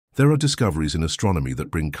There are discoveries in astronomy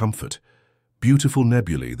that bring comfort. Beautiful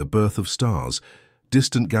nebulae, the birth of stars,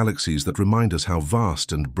 distant galaxies that remind us how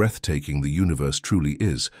vast and breathtaking the universe truly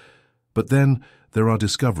is. But then there are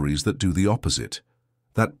discoveries that do the opposite,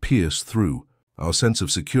 that pierce through our sense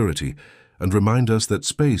of security and remind us that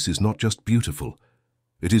space is not just beautiful.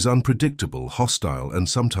 It is unpredictable, hostile, and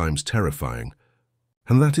sometimes terrifying.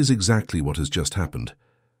 And that is exactly what has just happened.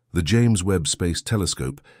 The James Webb Space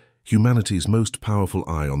Telescope, humanity's most powerful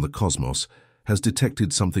eye on the cosmos, has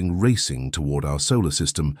detected something racing toward our solar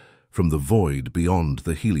system from the void beyond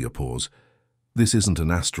the heliopause. This isn't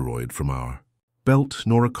an asteroid from our belt,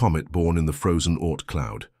 nor a comet born in the frozen Oort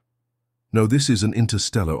cloud. No, this is an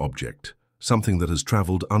interstellar object, something that has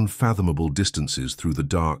traveled unfathomable distances through the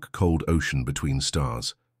dark, cold ocean between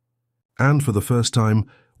stars. And for the first time,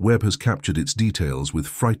 Webb has captured its details with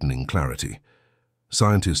frightening clarity.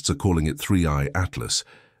 Scientists are calling it 3I Atlas,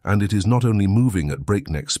 and it is not only moving at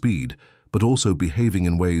breakneck speed, but also behaving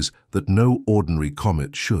in ways that no ordinary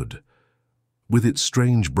comet should. With its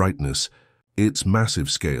strange brightness, its massive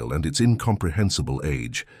scale, and its incomprehensible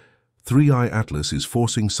age, 3I Atlas is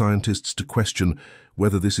forcing scientists to question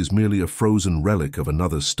whether this is merely a frozen relic of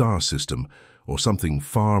another star system or something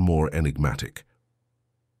far more enigmatic.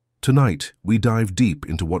 Tonight, we dive deep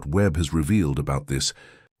into what Webb has revealed about this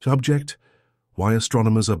object, why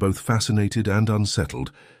astronomers are both fascinated and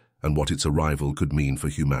unsettled, and what its arrival could mean for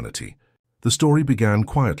humanity. The story began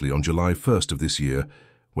quietly on July 1st of this year,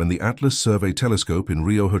 when the Atlas Survey Telescope in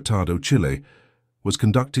Rio Hurtado, Chile, was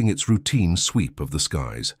conducting its routine sweep of the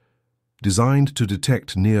skies. Designed to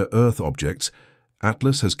detect near-Earth objects,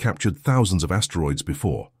 Atlas has captured thousands of asteroids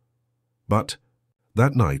before. But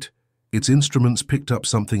that night, its instruments picked up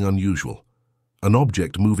something unusual, an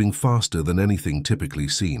object moving faster than anything typically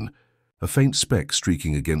seen, a faint speck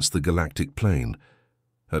streaking against the galactic plane.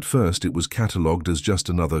 At first, it was catalogued as just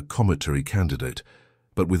another cometary candidate,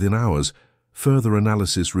 but within hours, further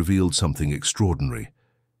analysis revealed something extraordinary.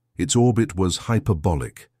 Its orbit was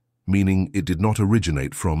hyperbolic, meaning it did not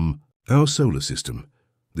originate from our solar system.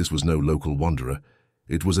 This was no local wanderer.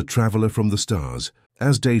 It was a traveler from the stars.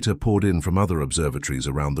 As data poured in from other observatories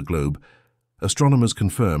around the globe, astronomers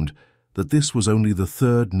confirmed that this was only the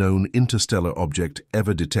third known interstellar object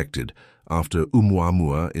ever detected after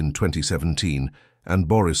Oumuamua in 2017 and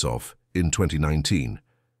Borisov in 2019.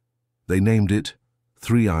 They named it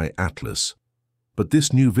 3I Atlas. But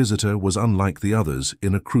this new visitor was unlike the others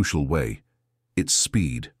in a crucial way: its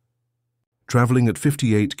speed. Traveling at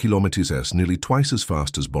 58 km/s, nearly twice as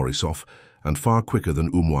fast as Borisov and far quicker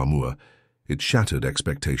than Oumuamua, it shattered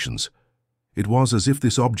expectations. It was as if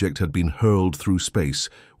this object had been hurled through space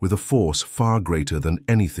with a force far greater than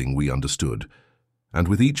anything we understood. And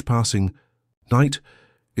with each passing night,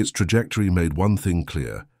 its trajectory made one thing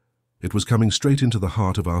clear. It was coming straight into the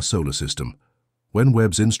heart of our solar system. When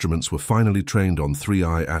Webb's instruments were finally trained on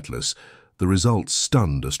 3I Atlas, the results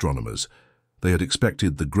stunned astronomers. They had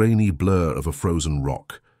expected the grainy blur of a frozen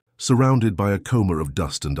rock, surrounded by a coma of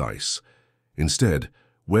dust and ice. Instead,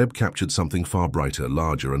 Webb captured something far brighter,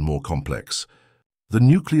 larger, and more complex. The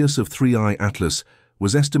nucleus of 3I Atlas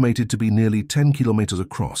was estimated to be nearly 10 kilometers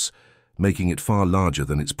across, making it far larger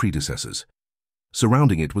than its predecessors.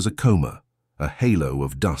 Surrounding it was a coma, a halo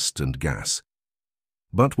of dust and gas.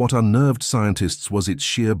 But what unnerved scientists was its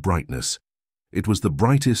sheer brightness. It was the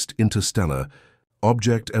brightest interstellar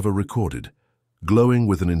object ever recorded, glowing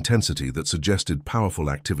with an intensity that suggested powerful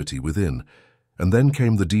activity within. And then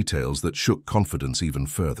came the details that shook confidence even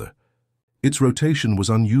further. Its rotation was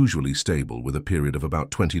unusually stable, with a period of about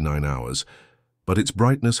 29 hours, but its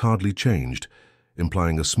brightness hardly changed,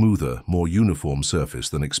 implying a smoother, more uniform surface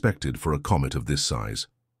than expected for a comet of this size.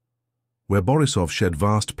 Where Borisov shed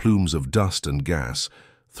vast plumes of dust and gas,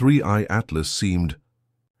 3I Atlas seemed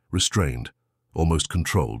restrained, almost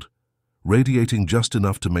controlled, radiating just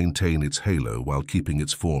enough to maintain its halo while keeping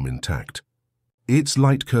its form intact. Its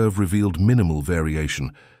light curve revealed minimal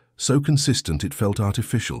variation, so consistent it felt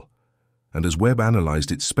artificial. And as Webb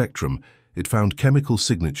analyzed its spectrum, it found chemical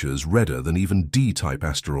signatures redder than even D-type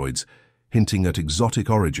asteroids, hinting at exotic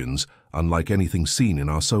origins unlike anything seen in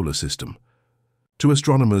our solar system. To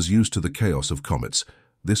astronomers used to the chaos of comets,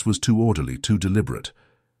 this was too orderly, too deliberate.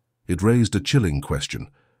 It raised a chilling question.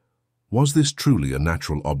 Was this truly a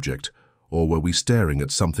natural object, or were we staring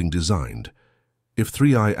at something designed? If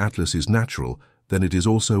 3I Atlas is natural, then it is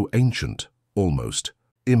also ancient, almost.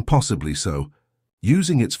 Impossibly so.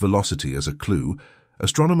 Using its velocity as a clue,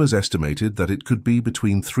 astronomers estimated that it could be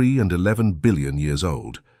between 3 and 11 billion years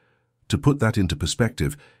old. To put that into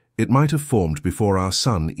perspective, it might have formed before our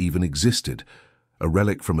sun even existed, a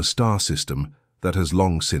relic from a star system that has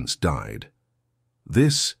long since died.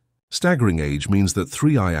 This Staggering age means that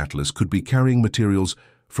 3I Atlas could be carrying materials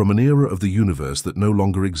from an era of the universe that no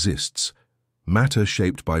longer exists, matter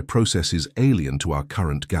shaped by processes alien to our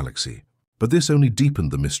current galaxy. But this only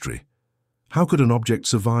deepened the mystery. How could an object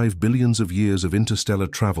survive billions of years of interstellar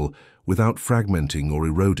travel without fragmenting or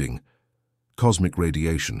eroding? Cosmic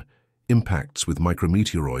radiation, impacts with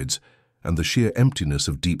micrometeoroids, and the sheer emptiness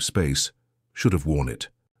of deep space should have worn it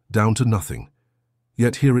down to nothing.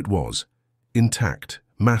 Yet here it was, intact,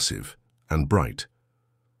 massive, and bright.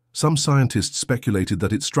 Some scientists speculated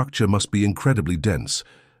that its structure must be incredibly dense,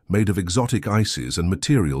 made of exotic ices and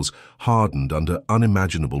materials hardened under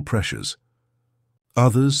unimaginable pressures.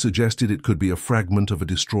 Others suggested it could be a fragment of a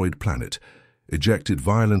destroyed planet, ejected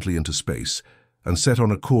violently into space, and set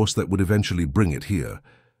on a course that would eventually bring it here.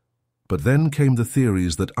 But then came the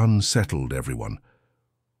theories that unsettled everyone.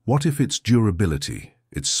 What if its durability,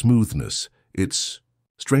 its smoothness, its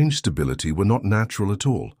strange stability were not natural at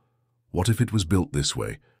all? What if it was built this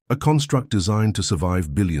way, a construct designed to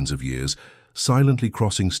survive billions of years, silently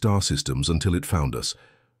crossing star systems until it found us?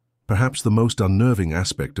 Perhaps the most unnerving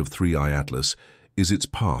aspect of 3I Atlas is its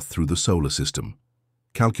path through the solar system.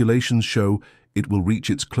 Calculations show it will reach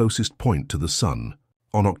its closest point to the Sun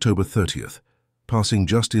on October 30th, passing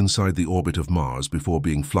just inside the orbit of Mars before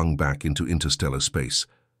being flung back into interstellar space.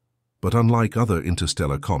 But unlike other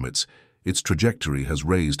interstellar comets, its trajectory has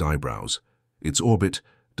raised eyebrows. Its orbit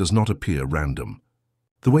does not appear random.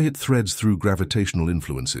 The way it threads through gravitational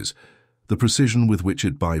influences, the precision with which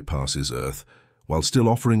it bypasses Earth, while still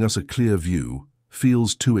offering us a clear view,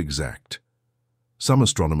 feels too exact. Some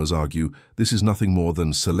astronomers argue this is nothing more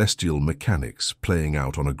than celestial mechanics playing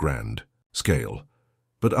out on a grand scale.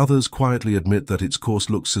 But others quietly admit that its course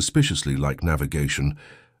looks suspiciously like navigation,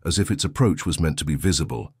 as if its approach was meant to be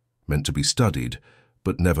visible, meant to be studied,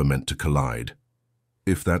 but never meant to collide.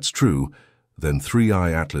 If that's true, then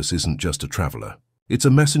 3I Atlas isn't just a traveler. It's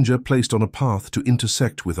a messenger placed on a path to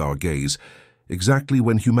intersect with our gaze, exactly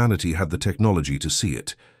when humanity had the technology to see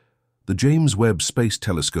it. The James Webb Space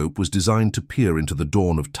Telescope was designed to peer into the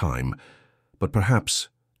dawn of time, but perhaps,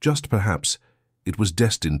 just perhaps, it was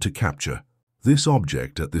destined to capture this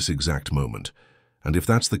object at this exact moment. And if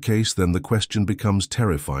that's the case, then the question becomes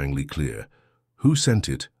terrifyingly clear. Who sent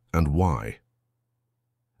it and why?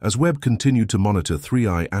 As Webb continued to monitor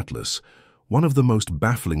 3I Atlas, one of the most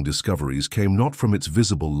baffling discoveries came not from its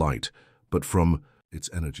visible light, but from its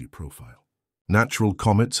energy profile. Natural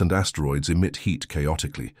comets and asteroids emit heat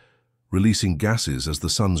chaotically, releasing gases as the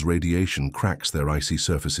sun's radiation cracks their icy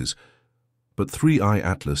surfaces. But 3I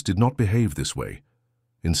Atlas did not behave this way.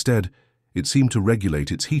 Instead, it seemed to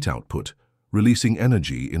regulate its heat output, releasing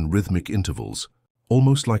energy in rhythmic intervals,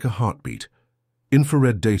 almost like a heartbeat.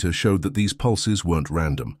 Infrared data showed that these pulses weren't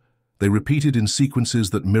random. They repeated in sequences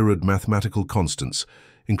that mirrored mathematical constants,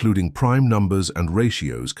 including prime numbers and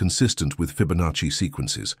ratios consistent with Fibonacci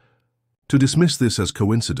sequences. To dismiss this as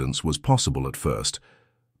coincidence was possible at first,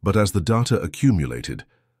 but as the data accumulated,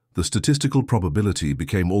 the statistical probability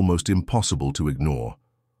became almost impossible to ignore.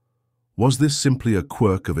 Was this simply a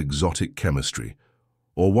quirk of exotic chemistry,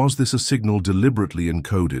 or was this a signal deliberately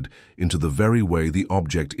encoded into the very way the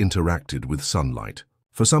object interacted with sunlight?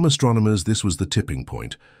 For some astronomers, this was the tipping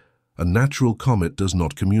point. A natural comet does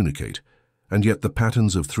not communicate, and yet the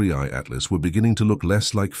patterns of 3I Atlas were beginning to look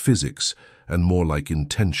less like physics and more like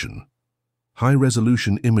intention.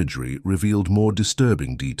 High-resolution imagery revealed more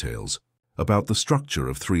disturbing details about the structure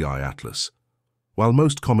of 3I Atlas. While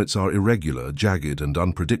most comets are irregular, jagged, and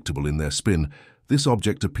unpredictable in their spin, this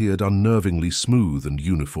object appeared unnervingly smooth and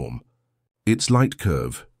uniform. Its light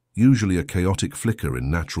curve, usually a chaotic flicker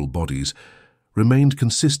in natural bodies, remained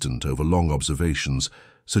consistent over long observations,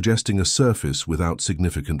 suggesting a surface without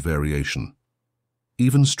significant variation.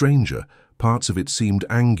 Even stranger, parts of it seemed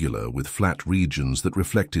angular with flat regions that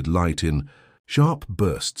reflected light in sharp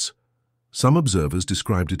bursts. Some observers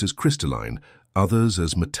described it as crystalline, others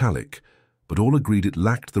as metallic, but all agreed it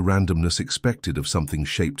lacked the randomness expected of something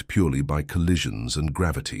shaped purely by collisions and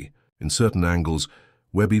gravity. In certain angles,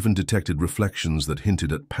 Webb even detected reflections that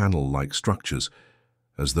hinted at panel-like structures,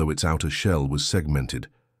 as though its outer shell was segmented.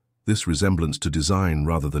 This resemblance to design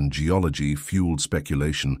rather than geology fueled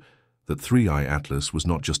speculation that 3I Atlas was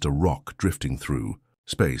not just a rock drifting through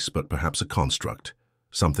space, but perhaps a construct,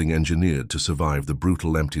 something engineered to survive the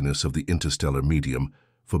brutal emptiness of the interstellar medium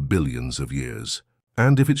for billions of years.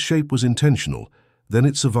 And if its shape was intentional, then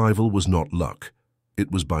its survival was not luck. It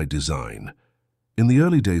was by design. In the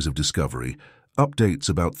early days of discovery, updates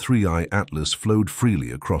about 3I Atlas flowed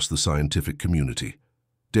freely across the scientific community.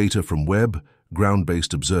 Data from Webb,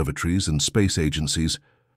 ground-based observatories, and space agencies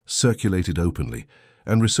circulated openly,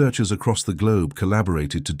 and researchers across the globe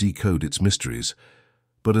collaborated to decode its mysteries.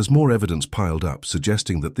 But as more evidence piled up,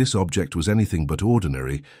 suggesting that this object was anything but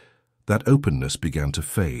ordinary, that openness began to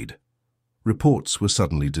fade. Reports were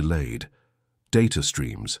suddenly delayed. Data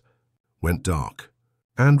streams went dark.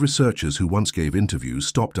 And researchers who once gave interviews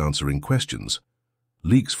stopped answering questions.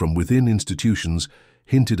 Leaks from within institutions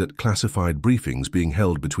hinted at classified briefings being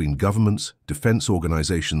held between governments, defense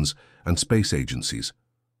organizations, and space agencies.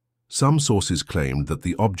 Some sources claimed that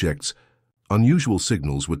the object's unusual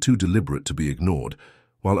signals were too deliberate to be ignored,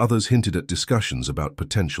 while others hinted at discussions about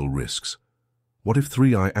potential risks. What if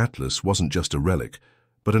 3I Atlas wasn't just a relic,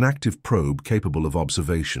 but an active probe capable of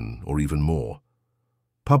observation, or even more?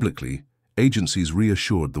 Publicly, agencies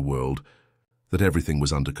reassured the world that everything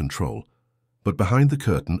was under control. But behind the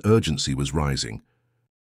curtain, urgency was rising.